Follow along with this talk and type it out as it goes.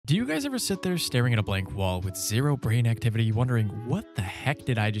Do you guys ever sit there staring at a blank wall with zero brain activity, wondering what the heck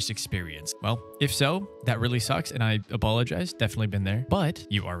did I just experience? Well, if so, that really sucks and I apologize, definitely been there, but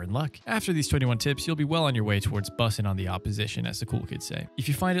you are in luck. After these 21 tips, you'll be well on your way towards busting on the opposition, as the cool kids say. If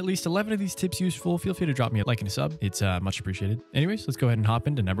you find at least 11 of these tips useful, feel free to drop me a like and a sub. It's much appreciated. Anyways, let's go ahead and hop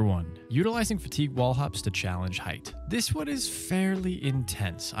into number 1. Utilizing fatigue wall hops to challenge height. This one is fairly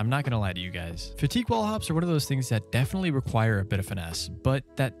intense, I'm not gonna lie to you guys. Fatigue wall hops are one of those things that definitely require a bit of finesse, but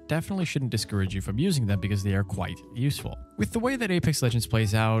that definitely shouldn't discourage you from using them because they are quite useful. With the way that Apex Legends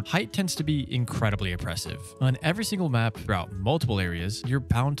plays out, height tends to be incredibly oppressive. On every single map throughout multiple areas, you're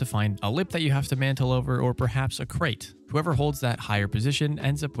bound to find a lip that you have to mantle over or perhaps a crate. Whoever holds that higher position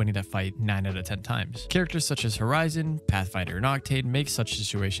ends up winning that fight 9 out of 10 times. Characters such as Horizon, Pathfinder, and Octane make such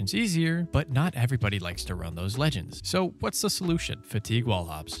situations easier, but not everybody likes to run those legends. So what's the solution? Fatigue wall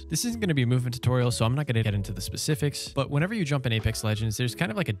hops. This isn't going to be a movement tutorial, so I'm not going to get into the specifics, but whenever you jump in Apex Legends, there's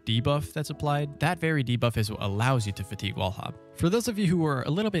kind of like a debuff that's applied. That very debuff is what allows you to fatigue wall hop. For those of you who are a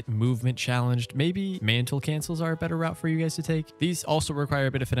little bit movement challenged, maybe mantle cancels are a better route for you guys to take. These also require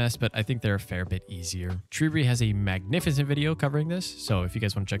a bit of finesse, but I think they're a fair bit easier. Treery has a magnificent video covering this, so if you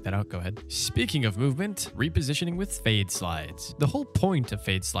guys want to check that out, go ahead. Speaking of movement, repositioning with fade slides. The whole point of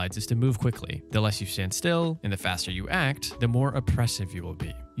fade slides is to move quickly. The less you stand still and the faster you act, the more oppressive you will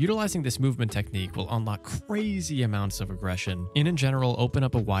be. Utilizing this movement technique will unlock crazy amounts of aggression and in general open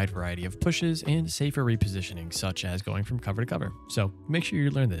up a wide variety of pushes and safer repositioning, such as going from cover to cover. So make sure you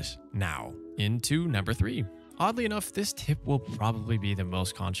learn this. Now, into number 3. Oddly enough, this tip will probably be the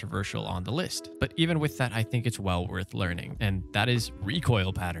most controversial on the list, but even with that, I think it's well worth learning, and that is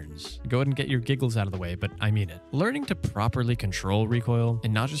recoil patterns. Go ahead and get your giggles out of the way, but I mean it. Learning to properly control recoil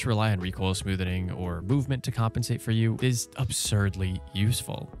and not just rely on recoil smoothing or movement to compensate for you is absurdly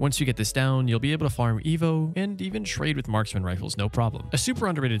useful. Once you get this down, you'll be able to farm Evo and even trade with marksman rifles no problem. A super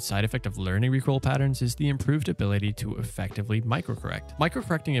underrated side effect of learning recoil patterns is the improved ability to effectively microcorrect.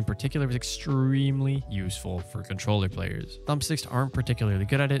 Microcorrecting in particular is extremely useful for controller players. Thumbsticks aren't particularly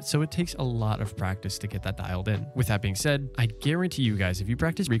good at it, so it takes a lot of practice to get that dialed in. With that being said, I guarantee you guys, if you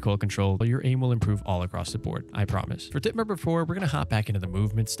practice recoil control, your aim will improve all across the board. I promise. For tip number 4, we're gonna hop back into the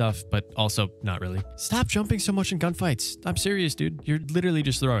movement stuff, but also not really. Stop jumping so much in gunfights. I'm serious, dude. You're literally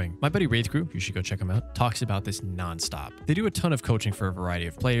just throwing. My buddy Wraith Crew, you should go check him out, talks about this nonstop. They do a ton of coaching for a variety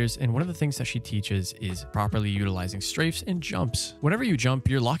of players, and one of the things that she teaches is properly utilizing strafes and jumps. Whenever you jump,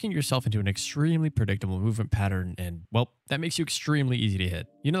 you're locking yourself into an extremely predictable movement pattern, and well, that makes you extremely easy to hit.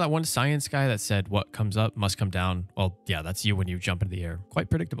 You know that one science guy that said what comes up must come down? Well, yeah, that's you when you jump into the air. Quite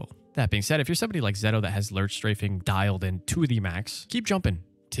predictable. That being said, if you're somebody like Zeto that has lurch strafing dialed in to the max, keep jumping.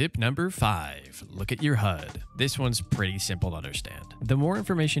 Tip number 5, look at your HUD. This one's pretty simple to understand. The more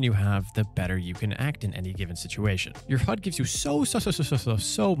information you have, the better you can act in any given situation. Your HUD gives you so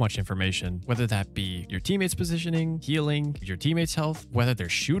much information, whether that be your teammates' positioning, healing, your teammates' health, whether they're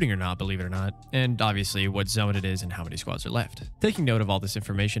shooting or not, believe it or not, and obviously what zone it is and how many squads are left. Taking note of all this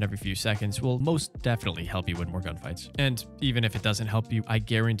information every few seconds will most definitely help you win more gunfights. And even if it doesn't help you, I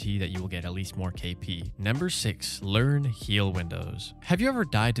guarantee that you will get at least more KP. Number 6, learn heal windows. Have you ever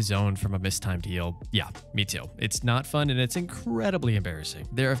died to zone from a mistimed heal? Yeah, me too. It's not fun and it's incredibly embarrassing.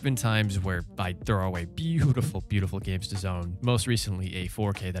 There have been times where I throw away beautiful games to zone. Most recently a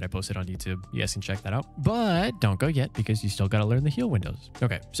 4K that I posted on YouTube. You guys can check that out. But don't go yet because you still gotta learn the heal windows.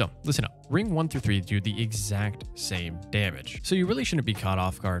 Okay, so listen up. Ring 1 through 3 do the exact same damage. So you really shouldn't be caught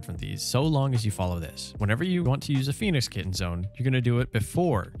off guard from these so long as you follow this. Whenever you want to use a Phoenix kit in zone, you're gonna do it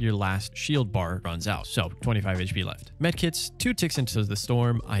before your last shield bar runs out. So 25 HP left. Medkits, 2 ticks into the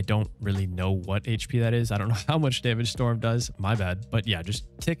storm. I don't really know what HP that is. I don't know how much damage Storm does. My bad. But yeah, just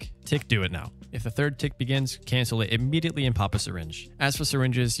tick, do it now. If the 3rd tick begins, cancel it immediately and pop a syringe. As for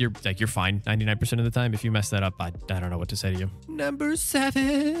syringes, you're fine 99% of the time. If you mess that up, I don't know what to say to you. Number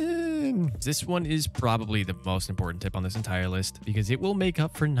 7. This one is probably the most important tip on this entire list because it will make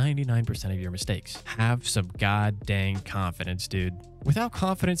up for 99% of your mistakes. Have some god dang confidence, dude. Without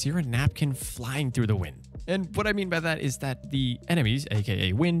confidence, you're a napkin flying through the wind. And what I mean by that is that the enemies,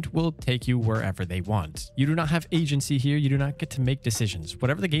 aka wind, will take you wherever they want. You do not have agency here. You do not get to make decisions.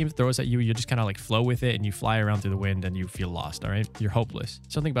 Whatever the game throws at you, you just kind of like flow with it and you fly around through the wind and you feel lost, all right? You're hopeless.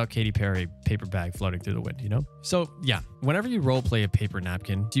 Something about Katy Perry paper bag floating through the wind, you know? So yeah, whenever you roleplay a paper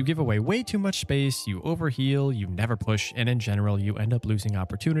napkin, you give away way too much space, you overheal, you never push, and in general, you end up losing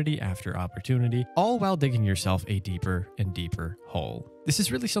opportunity after opportunity, all while digging yourself a deeper and deeper hole. This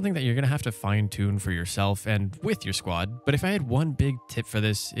is really something that you're going to have to fine tune for yourself and with your squad. But if I had one big tip for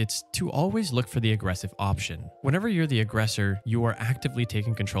this, it's to always look for the aggressive option. Whenever you're the aggressor, you are actively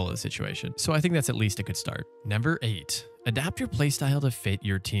taking control of the situation. So I think that's at least a good start. Number 8, Adapt your playstyle to fit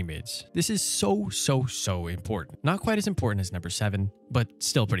your teammates. This is so important. Not quite as important as number 7, but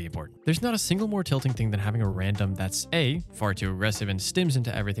still pretty important. There's not a single more tilting thing than having a random that's A, far too aggressive and stims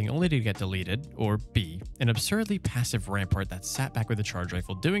into everything only to get deleted, or B, an absurdly passive rampart that's sat back with a charge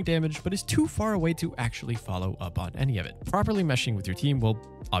rifle doing damage but is too far away to actually follow up on any of it. Properly meshing with your team will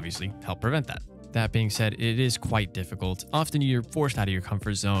obviously help prevent that. That being said, it is quite difficult. Often you're forced out of your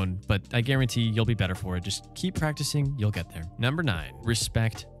comfort zone, but I guarantee you'll be better for it. Just keep practicing, you'll get there. Number 9,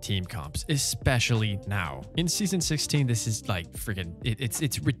 respect team comps, especially now. In Season 16, this is like freaking,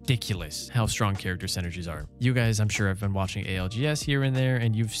 it's ridiculous how strong character synergies are. You guys, I'm sure, have been watching ALGS here and there,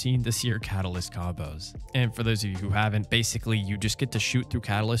 and you've seen the Seer Catalyst combos. And for those of you who haven't, basically, you just get to shoot through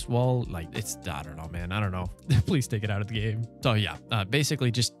Catalyst wall. Like, it's, I don't know, man. I don't know. Please take it out of the game. So yeah,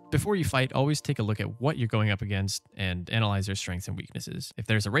 basically just before you fight, always take a look at what you're going up against and analyze their strengths and weaknesses. If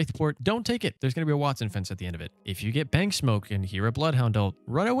there's a Wraith port, don't take it. There's going to be a Watson fence at the end of it. If you get bank smoke and hear a Bloodhound ult,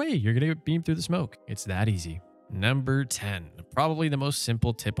 run away. You're going to get beamed through the smoke. It's that easy. Number 10, probably the most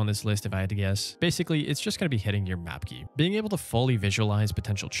simple tip on this list if I had to guess. Basically, it's just going to be hitting your map key. Being able to fully visualize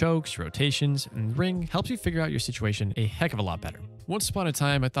potential chokes, rotations, and ring helps you figure out your situation a heck of a lot better. Once upon a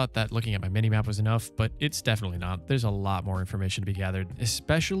time, I thought that looking at my minimap was enough, but it's definitely not. There's a lot more information to be gathered,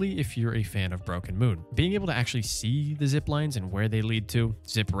 especially if you're a fan of Broken Moon. Being able to actually see the zip lines and where they lead to,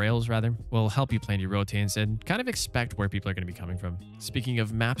 zip rails rather, will help you plan your rotations and kind of expect where people are going to be coming from. Speaking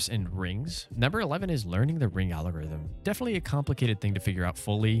of maps and rings, number 11 is learning the ring algorithm. Definitely a complicated thing to figure out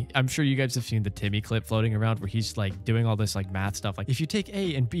fully. I'm sure you guys have seen the Timmy clip floating around where he's like doing all this like math stuff. Like if you take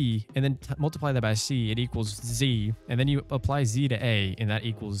A and B and then multiply that by C, it equals Z, and then you apply Z to A and that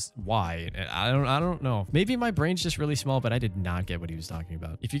equals Y. I don't know. Maybe my brain's just really small, but I did not get what he was talking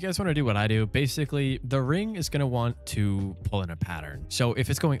about. If you guys want to do what I do, basically the ring is going to want to pull in a pattern. So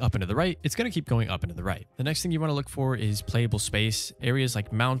if it's going up and to the right, it's going to keep going up and to the right. The next thing you want to look for is playable space. Areas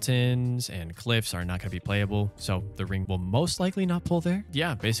like mountains and cliffs are not going to be playable, so the ring will most likely not pull there.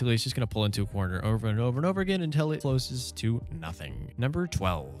 Yeah, basically it's just going to pull into a corner over and over and over again until it closes to nothing. Number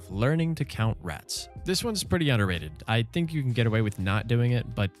 12, learning to count rats. This one's pretty underrated. I think you can get away with not doing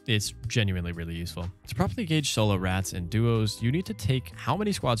it, but it's genuinely really useful. To properly gauge solo rats and duos, you need to take how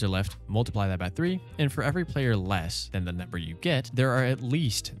many squads are left, multiply that by 3, and for every player less than the number you get, there are at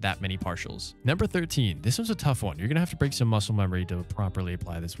least that many partials. Number 13, this one's a tough one. You're going to have to break some muscle memory to properly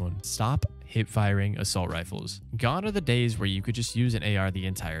apply this one. Stop hip firing assault rifles. Gone are the days where you could just use an AR the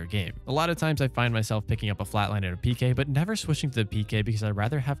entire game. A lot of times I find myself picking up a flatline and a PK, but never switching to the PK because I'd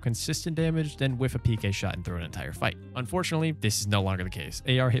rather have consistent damage than whiff a PK shot and throw an entire fight. Unfortunately, this is no longer the case.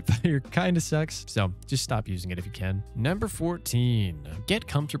 AR hip fire kind of sucks, so just stop using it if you can. Number 14, get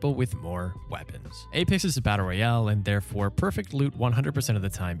comfortable with more weapons. Apex is a battle royale, and therefore perfect loot 100% of the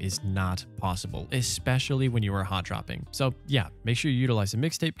time is not possible, especially when you are hot dropping. So yeah, make sure you utilize the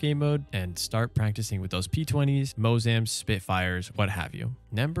mixtape game mode and start practicing with those P20s, Mozams, Spitfires, what have you.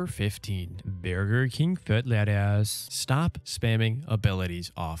 Number 15, Burger King foot lettuce. Stop spamming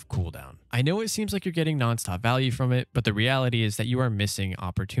abilities off cooldown. I know it seems like you're getting non-stop value from it, but the reality is that you are missing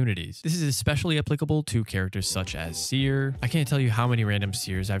opportunities. This is especially applicable to characters such as Seer. I can't tell you how many random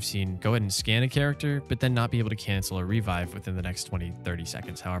Seers I've seen go ahead and scan a character, but then not be able to cancel or revive within the next 20-30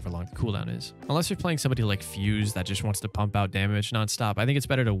 seconds, however long the cooldown is. Unless you're playing somebody like Fuse that just wants to pump out damage non-stop, I think it's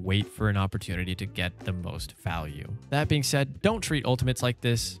better to wait for an opportunity to get the most value. That being said, don't treat ultimates like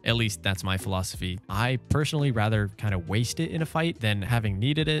this. At least that's my philosophy. I personally rather kind of waste it in a fight than having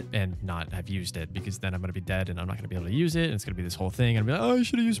needed it and not have used it, because then I'm going to be dead and I'm not going to be able to use it, and it's going to be this whole thing and I'll be like, oh, I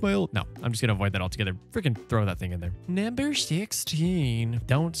should have used my ult. No, I'm just going to avoid that altogether. Freaking throw that thing in there. Number 16,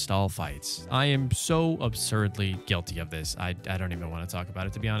 don't stall fights. I am so absurdly guilty of this. I don't even want to talk about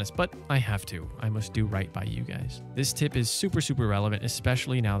it, to be honest, but I have to. I must do right by you guys. This tip is super relevant,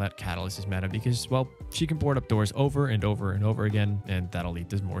 especially now that Catalyst is meta, because, well, she can board up doors over and over and over again, and that'll lead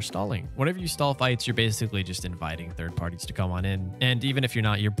to more stalling. Whenever you stall fights, you're basically just inviting third parties to come on in, and even if you're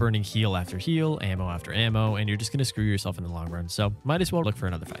not, you're burning heal after heal, ammo after ammo, and you're just going to screw yourself in the long run, so might as well look for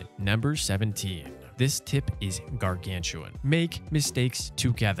another fight. Number 17. This tip is gargantuan. Make mistakes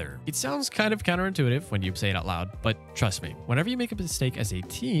together. It sounds kind of counterintuitive when you say it out loud, but trust me, whenever you make a mistake as a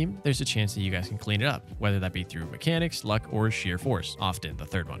team, there's a chance that you guys can clean it up, whether that be through mechanics, luck, or sheer force, often the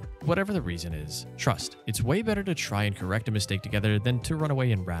third one. Whatever the reason is, trust. It's way better to try and correct a mistake together than to run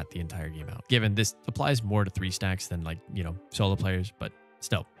away and rat the entire game out. Given this applies more to 3 stacks than, like, you know, solo players, but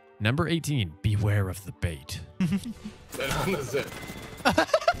still. Number 18, beware of the bait. What is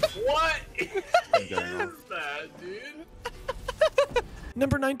that, dude?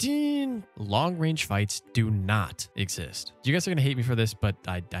 Number 19. Long range fights do not exist. You guys are gonna hate me for this, but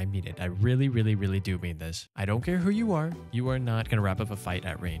I mean it. I really, really, really do mean this. I don't care who you are not gonna wrap up a fight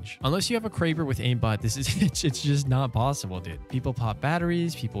at range. Unless you have a Kraber with aimbot, it's just not possible, dude. People pop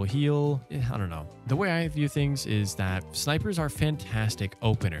batteries, people heal. I don't know. The way I view things is that snipers are fantastic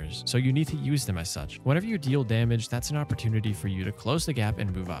openers, so you need to use them as such. Whenever you deal damage, that's an opportunity for you to close the gap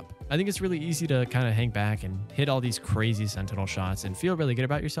and move up. I think it's really easy to kind of hang back and hit all these crazy sentinel shots and feel really good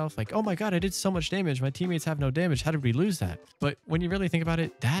about yourself. Like, oh my god, I did so much damage. My teammates have no damage. How did we lose that? But when you really think about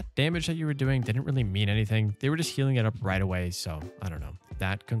it, that damage that you were doing didn't really mean anything. They were just healing it up right away. So I don't know.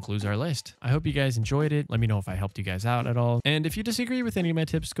 That concludes our list. I hope you guys enjoyed it. Let me know if I helped you guys out at all. And if you disagree with any of my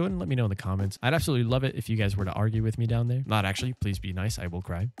tips, go ahead and let me know in the comments. I'd absolutely love it if you guys were to argue with me down there. Not actually, please be nice. I will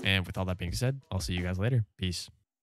cry. And with all that being said, I'll see you guys later. Peace.